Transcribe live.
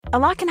A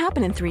lot can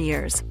happen in 3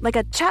 years, like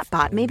a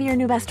chatbot may be your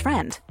new best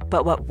friend.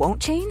 But what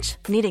won't change?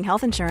 Needing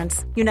health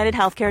insurance. United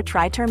Healthcare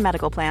Tri-Term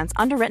Medical Plans,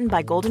 underwritten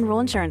by Golden Rule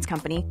Insurance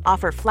Company,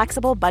 offer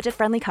flexible,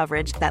 budget-friendly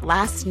coverage that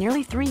lasts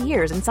nearly 3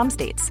 years in some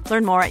states.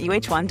 Learn more at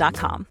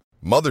uh1.com.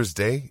 Mother's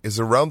Day is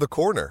around the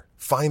corner.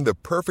 Find the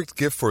perfect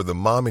gift for the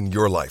mom in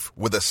your life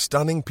with a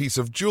stunning piece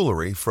of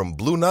jewelry from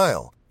Blue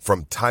Nile.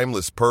 From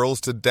timeless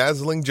pearls to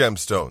dazzling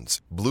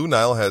gemstones, Blue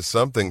Nile has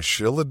something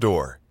she'll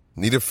adore.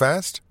 Need it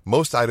fast?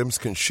 Most items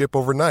can ship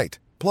overnight.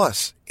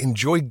 Plus,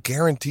 enjoy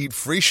guaranteed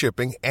free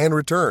shipping and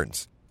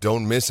returns.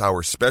 Don't miss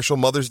our special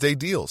Mother's Day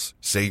deals.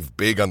 Save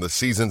big on the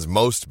season's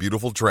most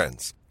beautiful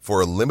trends.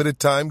 For a limited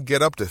time,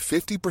 get up to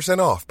 50%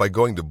 off by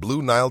going to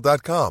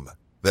BlueNile.com.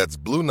 That's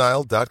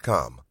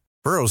BlueNile.com.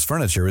 Burrow's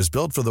furniture is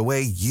built for the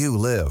way you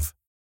live.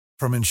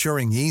 From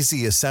ensuring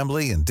easy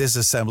assembly and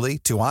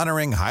disassembly to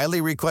honoring highly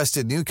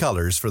requested new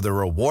colors for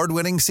their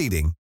award-winning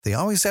seating, they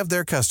always have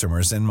their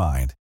customers in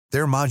mind.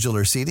 Their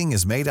modular seating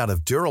is made out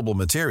of durable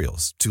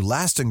materials to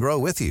last and grow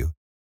with you.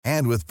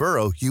 And with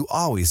Burrow, you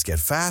always get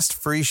fast,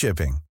 free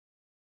shipping.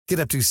 Get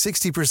up to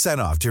 60%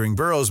 off during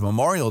Burrow's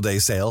Memorial Day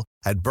sale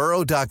at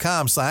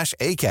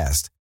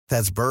burrow.com/ACAST.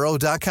 That's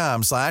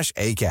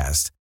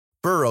burrow.com/ACAST.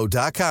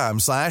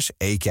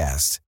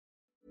 burrow.com/ACAST.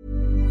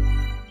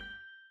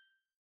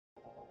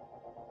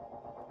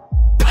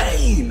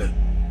 Pain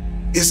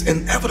is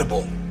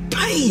inevitable.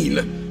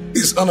 Pain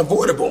is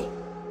unavoidable.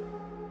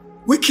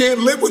 We can't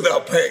live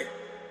without pain.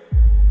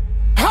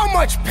 How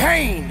much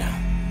pain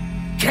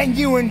can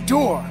you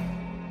endure?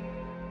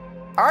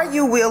 Are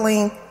you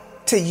willing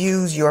to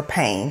use your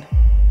pain?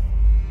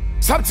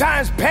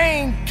 Sometimes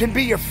pain can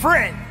be your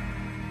friend,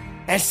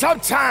 and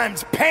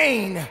sometimes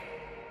pain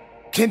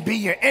can be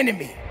your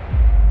enemy.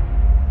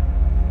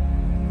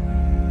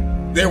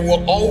 There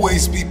will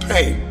always be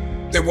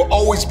pain. There will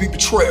always be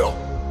betrayal.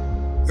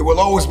 There will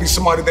always be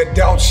somebody that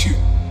doubts you,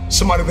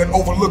 somebody that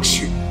overlooks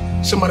you,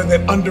 somebody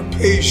that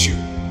underpays you,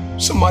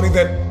 somebody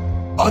that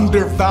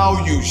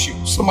undervalues you,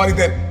 somebody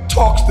that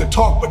talks the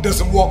talk but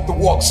doesn't walk the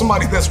walk,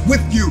 somebody that's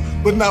with you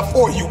but not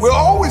for you. We're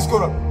always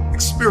going to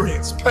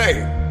experience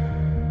pain.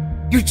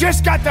 You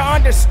just got to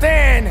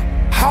understand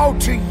how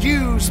to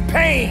use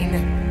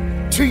pain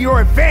to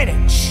your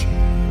advantage.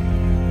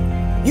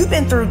 You've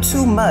been through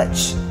too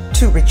much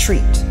to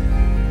retreat.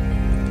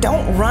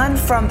 Don't run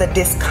from the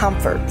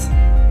discomfort.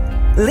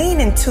 Lean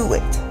into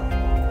it,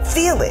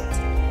 feel it,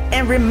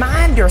 and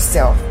remind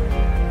yourself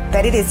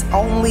that it is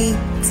only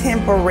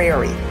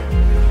temporary.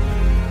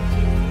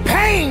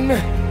 Pain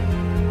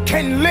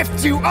can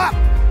lift you up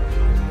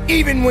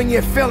even when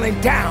you're feeling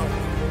down.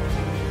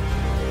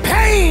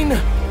 Pain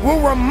will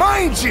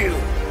remind you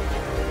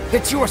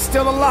that you are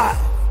still alive.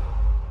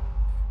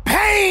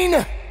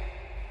 Pain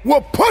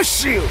will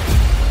push you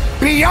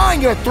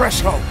beyond your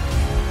threshold.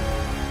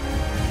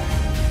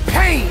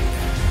 Pain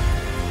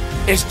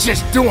is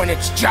just doing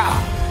its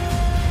job.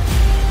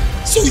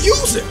 So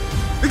use it,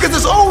 because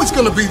it's always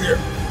going to be there.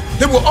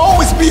 There will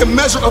always be a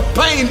measure of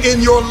pain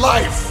in your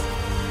life.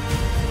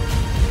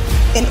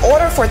 In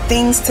order for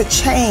things to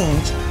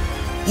change,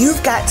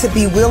 you've got to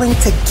be willing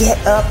to get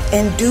up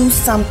and do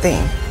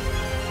something.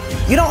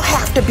 You don't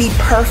have to be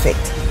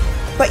perfect,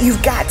 but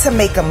you've got to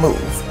make a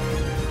move.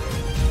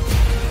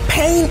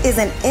 Pain is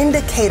an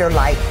indicator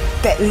light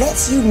that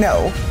lets you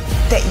know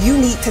that you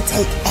need to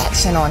take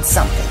action on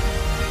something.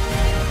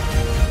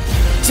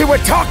 See, we're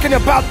talking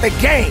about the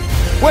game.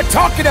 We're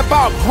talking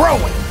about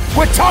growing.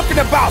 We're talking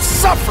about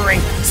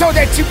suffering so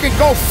that you can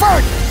go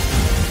further.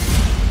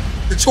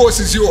 The choice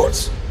is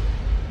yours.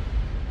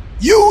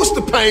 Use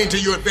the pain to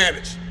your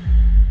advantage.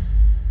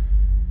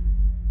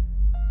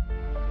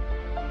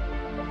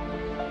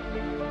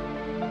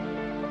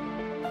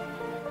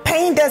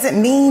 Pain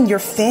doesn't mean you're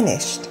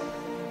finished.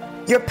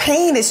 Your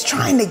pain is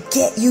trying to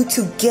get you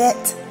to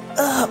get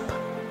up.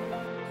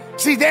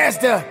 See, there's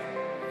the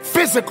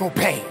physical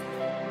pain.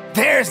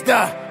 There's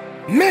the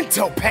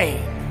mental pain.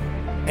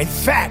 In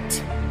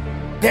fact,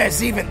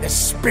 there's even the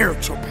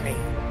spiritual pain.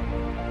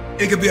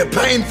 It could be a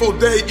painful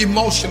day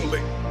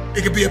emotionally.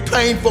 It could be a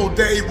painful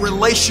day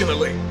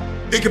relationally.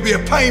 It could be a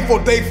painful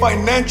day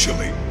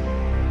financially.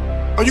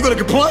 Are you going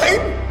to complain,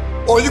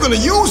 or are you going to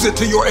use it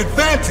to your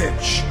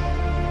advantage?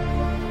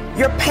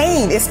 Your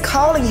pain is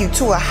calling you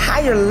to a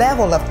higher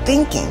level of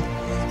thinking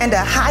and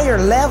a higher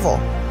level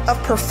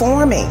of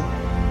performing.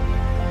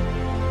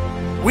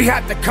 We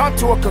have to come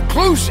to a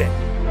conclusion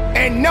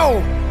and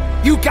know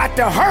you got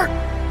to hurt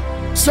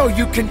so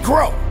you can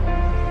grow.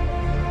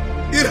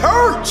 It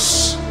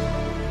hurts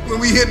when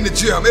we hit in the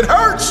gym. It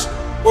hurts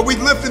when we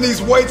lifting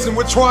these weights and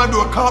we're trying to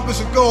accomplish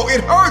a goal.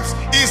 It hurts.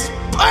 It's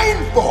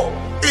painful.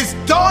 It's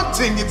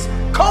daunting. It's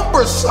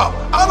cumbersome.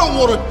 I don't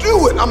want to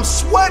do it. I'm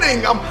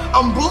sweating.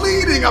 I'm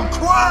bleeding. I'm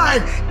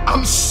crying.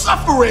 I'm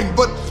suffering.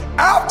 But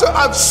after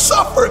I've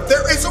suffered,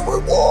 there is a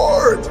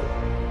reward.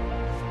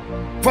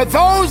 For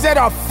those that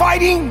are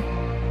fighting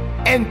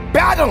and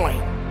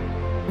battling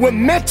with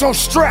mental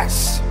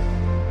stress,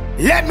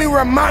 let me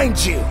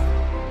remind you,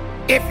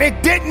 if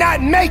it did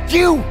not make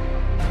you,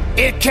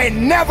 it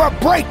can never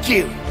break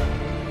you.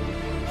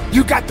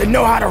 You got to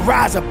know how to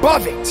rise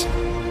above it.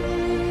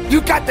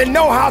 You got to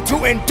know how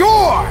to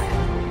endure.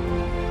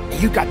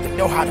 And you got to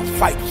know how to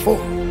fight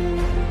forward.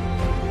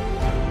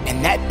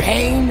 And that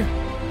pain,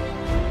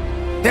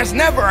 there's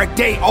never a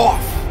day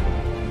off.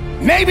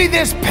 Maybe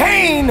this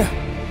pain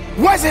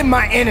wasn't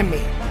my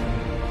enemy.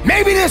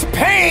 Maybe this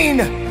pain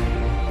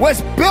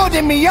was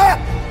building me up,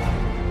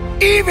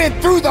 even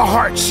through the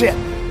hardship.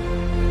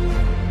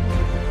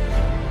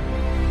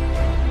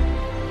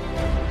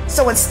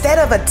 So instead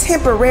of a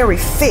temporary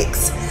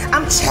fix,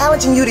 I'm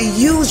challenging you to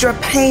use your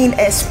pain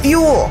as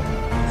fuel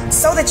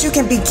so that you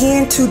can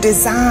begin to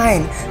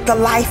design the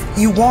life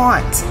you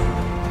want.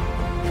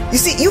 You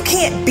see, you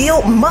can't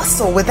build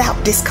muscle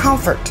without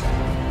discomfort.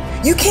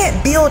 You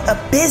can't build a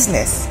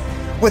business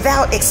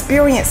without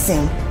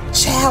experiencing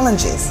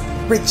challenges,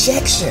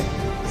 rejection.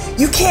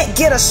 You can't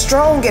get a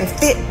strong and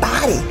fit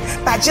body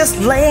by just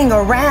laying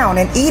around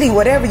and eating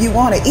whatever you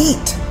want to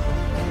eat.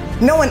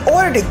 No, in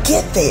order to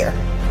get there,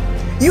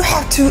 you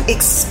have to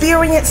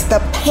experience the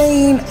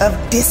pain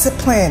of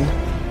discipline.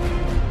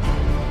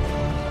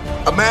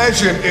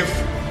 Imagine if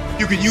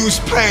you could use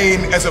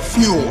pain as a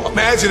fuel.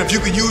 Imagine if you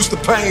could use the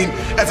pain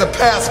as a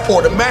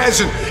passport.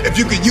 Imagine if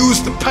you could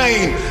use the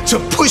pain to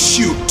push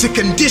you, to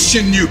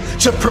condition you,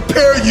 to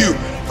prepare you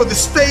for the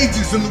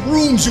stages and the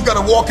rooms you got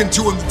to walk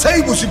into and the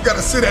tables you got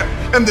to sit at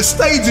and the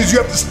stages you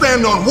have to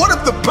stand on. What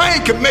if the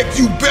pain could make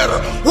you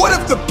better? What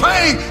if the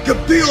pain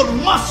could build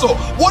muscle?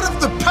 What if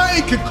the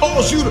pain could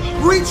cause you to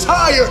reach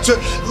higher, to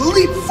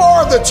leap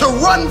farther, to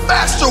run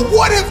faster?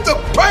 What if the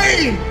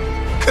pain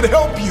could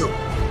help you?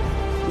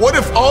 What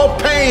if all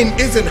pain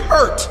isn't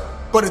hurt,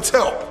 but it's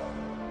help?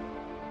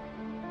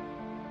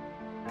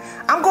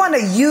 I'm going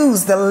to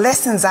use the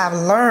lessons I've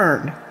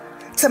learned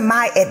to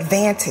my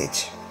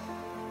advantage.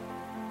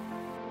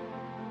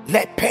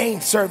 Let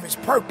pain serve its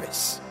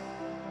purpose.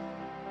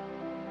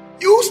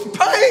 Use the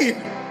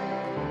pain.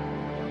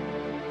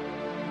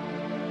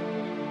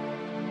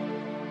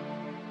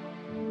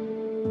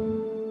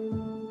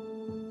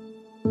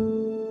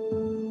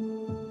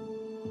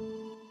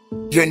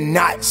 You're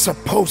not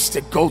supposed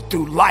to go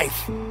through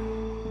life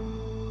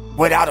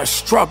without a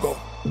struggle.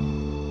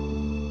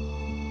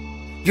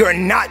 You're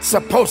not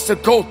supposed to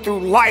go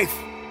through life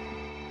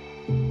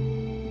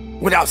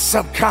without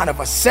some kind of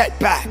a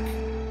setback.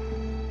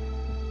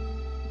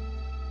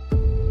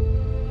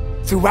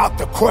 Throughout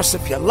the course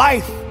of your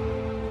life,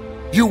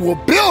 you will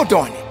build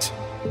on it.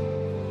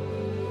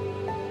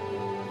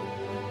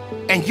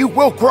 And you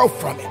will grow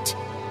from it.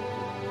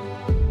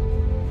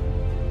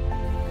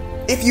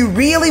 If you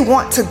really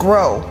want to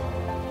grow,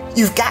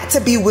 you've got to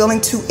be willing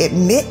to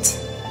admit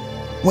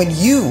when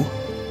you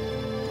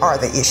are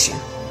the issue.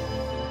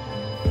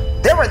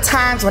 There were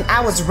times when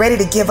I was ready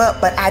to give up,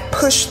 but I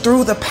pushed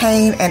through the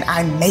pain and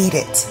I made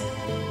it.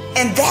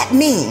 And that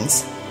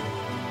means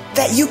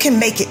that you can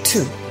make it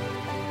too.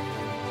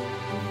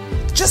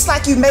 Just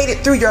like you made it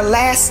through your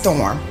last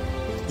storm,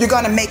 you're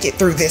going to make it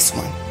through this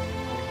one.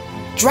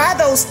 Dry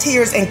those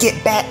tears and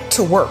get back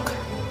to work.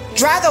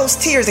 Dry those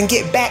tears and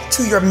get back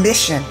to your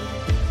mission.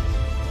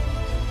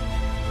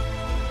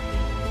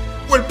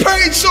 When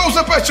pain shows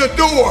up at your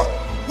door,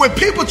 when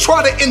people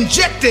try to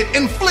inject it,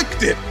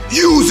 inflict it,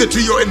 use it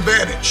to your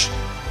advantage.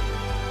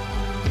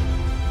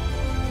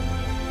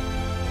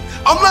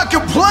 I'm not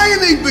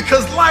complaining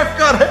because life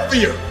got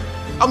heavier.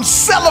 I'm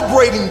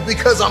celebrating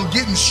because I'm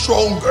getting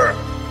stronger.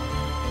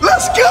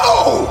 Let's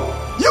go!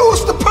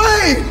 Use the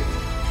pain!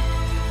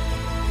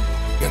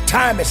 Your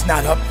time is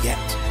not up yet.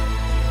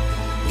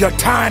 Your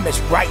time is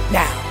right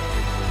now.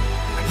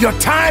 Your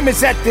time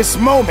is at this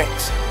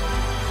moment.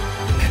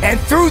 And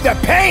through the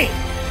pain,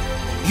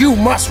 you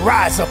must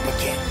rise up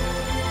again.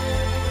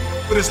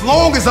 But as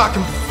long as I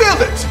can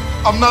feel it,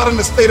 I'm not in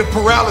a state of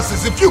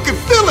paralysis. If you can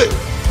feel it,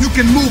 you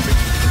can move it.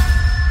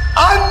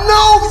 I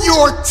know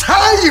you're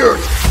tired.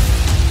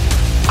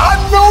 I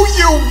know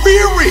you're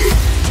weary.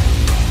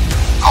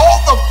 All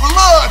the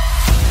blood,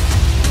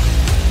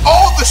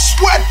 all the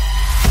sweat,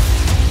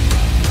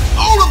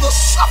 all of the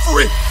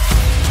suffering.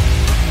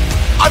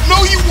 I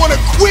know you want to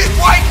quit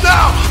right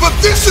now, but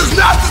this is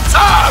not the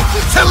time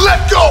to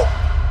let go.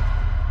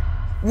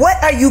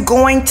 What are you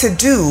going to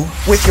do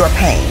with your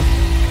pain?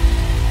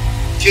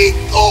 Keep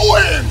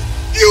going.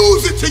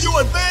 Use it to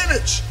your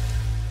advantage.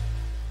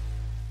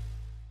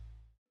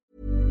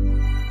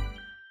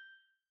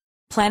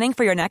 Planning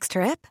for your next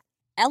trip?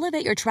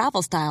 Elevate your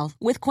travel style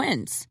with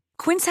Quince.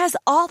 Quince has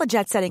all the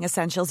jet-setting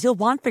essentials you'll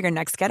want for your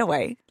next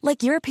getaway,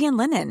 like European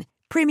linen,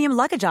 premium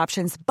luggage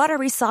options,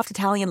 buttery soft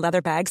Italian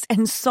leather bags,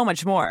 and so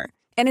much more.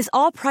 And is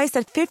all priced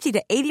at 50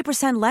 to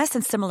 80% less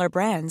than similar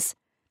brands.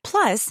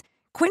 Plus,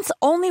 Quince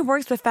only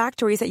works with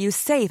factories that use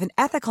safe and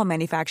ethical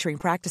manufacturing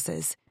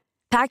practices.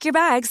 Pack your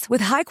bags with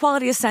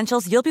high-quality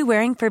essentials you'll be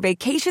wearing for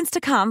vacations to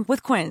come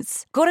with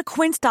Quince. Go to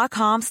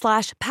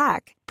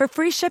quince.com/pack for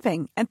free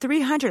shipping and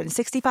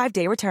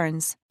 365-day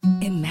returns.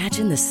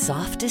 Imagine the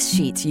softest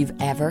sheets you've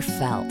ever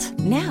felt.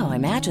 Now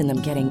imagine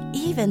them getting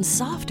even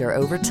softer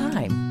over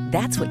time.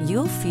 That's what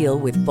you'll feel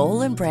with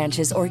Boll &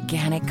 Branch's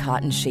organic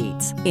cotton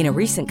sheets. In a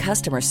recent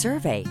customer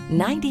survey,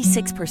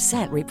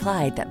 96%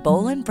 replied that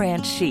Boll &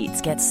 Branch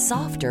sheets get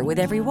softer with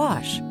every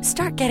wash.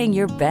 Start getting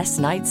your best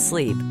night's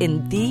sleep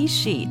in these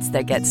sheets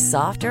that get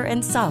softer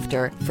and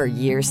softer for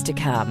years to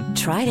come.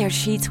 Try their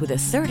sheets with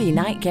a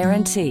 30-night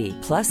guarantee.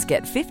 Plus,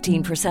 get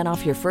 15%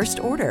 off your first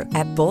order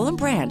at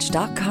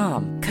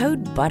bollandbranch.com.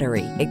 Code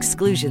BUTTERY.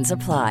 Exclusions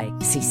apply.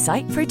 See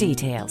site for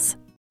details.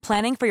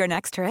 Planning for your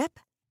next trip?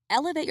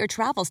 Elevate your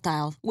travel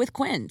style with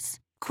Quince.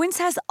 Quince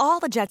has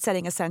all the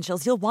jet-setting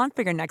essentials you'll want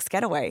for your next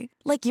getaway,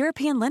 like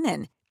European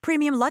linen,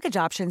 premium luggage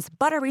options,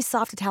 buttery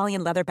soft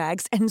Italian leather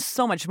bags, and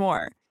so much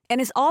more.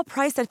 And is all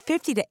priced at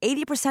 50 to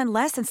 80%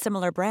 less than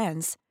similar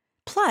brands.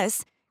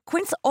 Plus,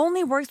 Quince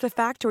only works with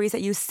factories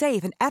that use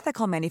safe and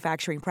ethical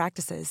manufacturing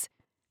practices.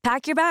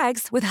 Pack your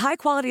bags with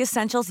high-quality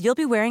essentials you'll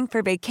be wearing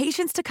for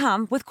vacations to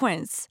come with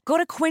Quince. Go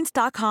to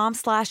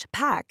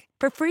quince.com/pack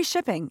for free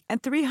shipping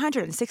and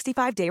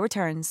 365-day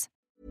returns.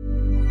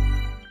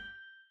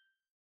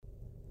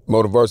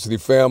 Motiversity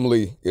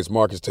family, it's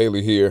Marcus Taylor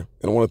here,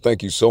 and I want to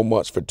thank you so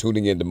much for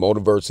tuning in to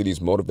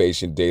Motiversity's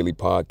Motivation Daily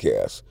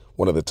Podcast,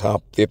 one of the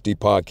top 50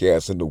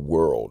 podcasts in the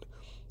world.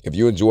 If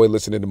you enjoy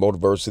listening to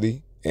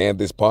Motiversity and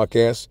this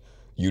podcast,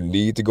 you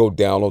need to go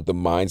download the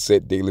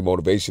Mindset Daily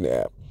Motivation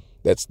app.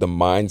 That's the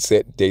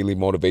Mindset Daily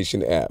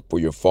Motivation app for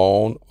your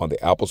phone on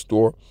the Apple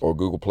Store or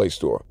Google Play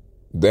Store.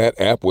 That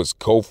app was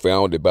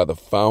co-founded by the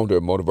founder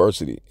of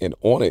Motiversity, and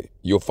on it,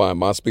 you'll find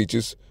my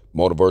speeches,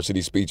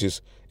 Motiversity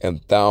speeches,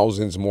 and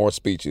thousands more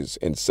speeches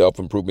and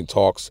self-improvement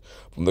talks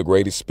from the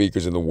greatest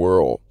speakers in the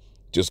world.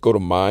 Just go to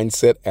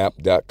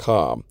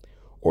mindsetapp.com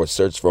or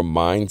search for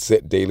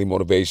Mindset Daily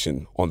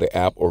Motivation on the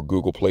app or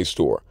Google Play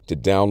Store to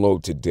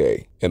download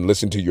today and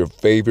listen to your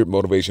favorite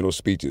motivational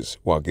speeches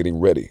while getting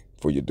ready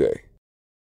for your day.